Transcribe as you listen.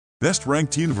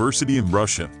Best-ranked university in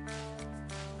Russia.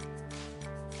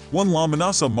 1.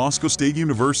 Lomonosov Moscow State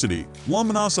University.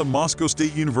 Lomonosov Moscow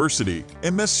State University,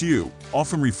 MSU,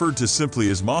 often referred to simply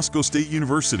as Moscow State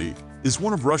University, is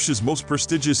one of Russia's most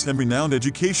prestigious and renowned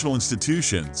educational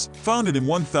institutions. Founded in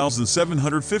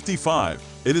 1755,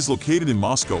 it is located in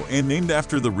Moscow and named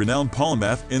after the renowned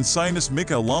polymath and scientist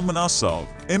Mikhail Lomonosov.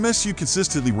 MSU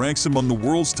consistently ranks among the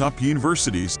world's top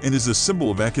universities and is a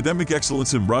symbol of academic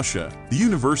excellence in Russia. The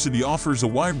university offers a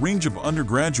wide range of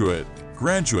undergraduate,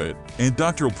 graduate, and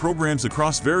doctoral programs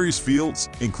across various fields,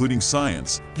 including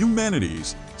science,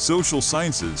 humanities, social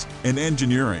sciences, and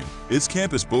engineering. Its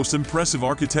campus boasts impressive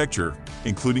architecture,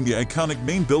 including the iconic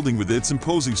main building with its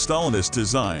imposing Stalinist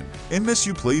design.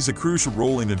 MSU plays a crucial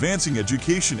role in advancing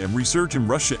education and research in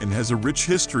Russia and has a rich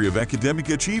history of academic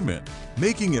achievement,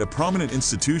 making it a prominent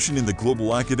institution in the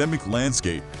global academic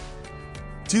landscape.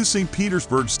 2. St.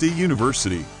 Petersburg State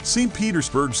University. St.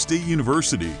 Petersburg State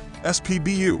University,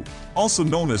 SPBU, also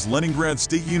known as Leningrad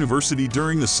State University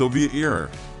during the Soviet era,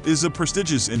 is a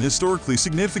prestigious and historically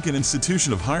significant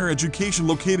institution of higher education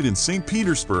located in St.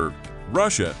 Petersburg,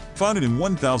 Russia. Founded in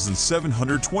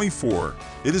 1724,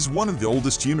 it is one of the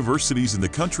oldest universities in the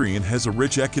country and has a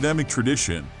rich academic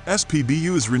tradition.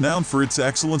 SPBU is renowned for its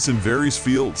excellence in various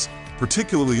fields,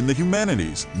 particularly in the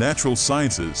humanities, natural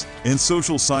sciences, and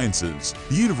social sciences.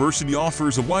 The university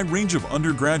offers a wide range of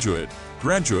undergraduate,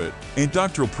 graduate, and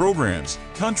doctoral programs,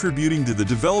 contributing to the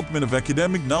development of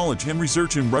academic knowledge and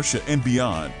research in Russia and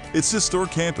beyond. Its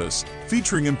historic campus,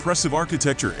 featuring impressive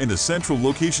architecture and a central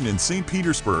location in St.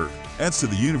 Petersburg, adds to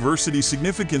the university's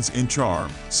significance and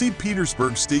charm. St.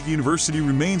 Petersburg State University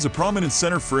remains a prominent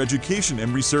center for education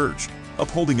and research,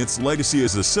 upholding its legacy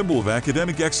as a symbol of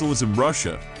academic excellence in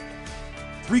Russia.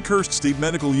 3. Kursk State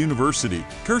Medical University.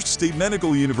 Kursk State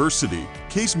Medical University,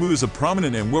 KSMU, is a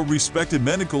prominent and well-respected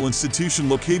medical institution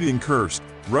located in Kursk,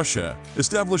 Russia.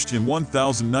 Established in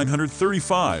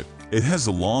 1935, it has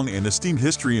a long and esteemed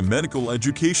history in medical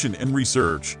education and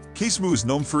research. KSMU is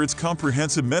known for its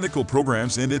comprehensive medical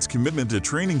programs and its commitment to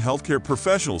training healthcare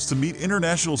professionals to meet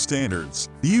international standards.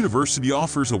 The university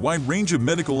offers a wide range of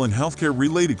medical and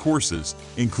healthcare-related courses,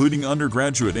 including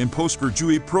undergraduate and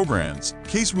postgraduate programs.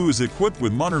 KSMU is equipped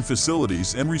with modern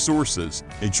facilities and resources,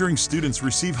 ensuring students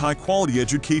receive high-quality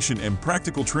education and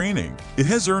practical training. It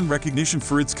has earned recognition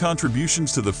for its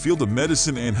contributions to the field of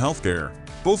medicine and healthcare,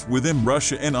 both within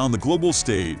Russia and on the global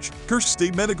stage. Kursk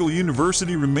State Medical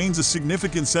University remains a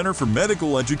significant center for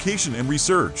medical education and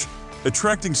research,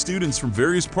 attracting students from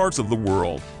various parts of the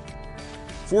world.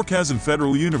 4. Kazan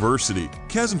Federal University.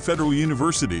 Kazan Federal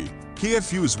University,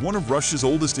 KFU, is one of Russia's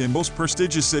oldest and most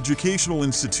prestigious educational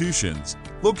institutions,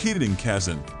 located in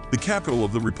Kazan, the capital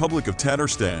of the Republic of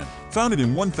Tatarstan. Founded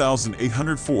in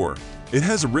 1804, it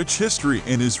has a rich history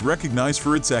and is recognized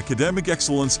for its academic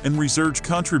excellence and research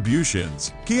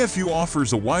contributions. KFU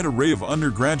offers a wide array of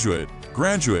undergraduate,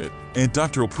 graduate, and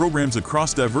doctoral programs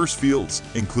across diverse fields,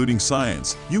 including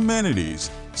science,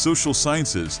 humanities, social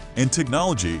sciences, and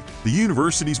technology. The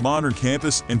university's modern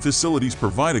campus and facilities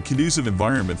provide a conducive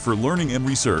environment for learning and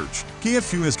research.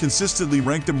 KFU has consistently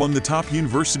ranked among the top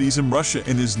universities in Russia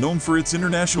and is known for its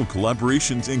international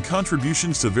collaborations and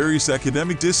contributions to various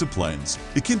academic disciplines.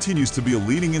 It continues to be a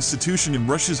leading institution in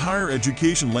Russia's higher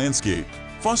education landscape,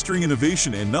 fostering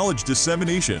innovation and knowledge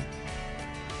dissemination.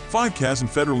 5. Kazan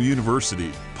Federal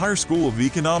University, Higher School of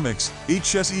Economics.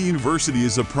 HSE University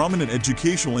is a prominent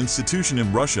educational institution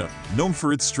in Russia, known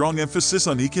for its strong emphasis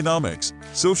on economics,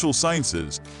 social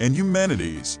sciences, and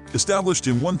humanities. Established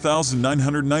in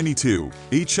 1992,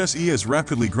 HSE has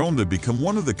rapidly grown to become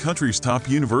one of the country's top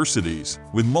universities,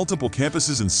 with multiple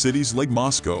campuses in cities like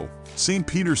Moscow, St.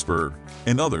 Petersburg,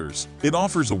 and others. It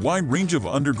offers a wide range of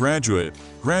undergraduate,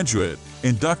 graduate,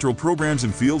 and doctoral programs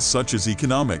in fields such as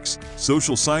economics,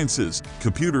 social sciences,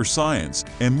 computer science,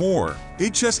 and more.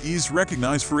 HSE is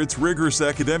recognized for its rigorous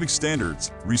academic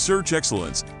standards, research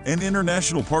excellence, and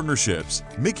international partnerships,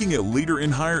 making it a leader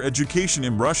in higher education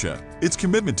in Russia. Its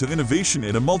commitment to innovation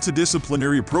and a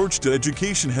multidisciplinary approach to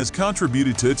education has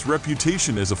contributed to its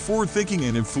reputation as a forward-thinking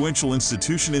and influential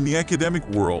institution in the academic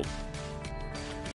world.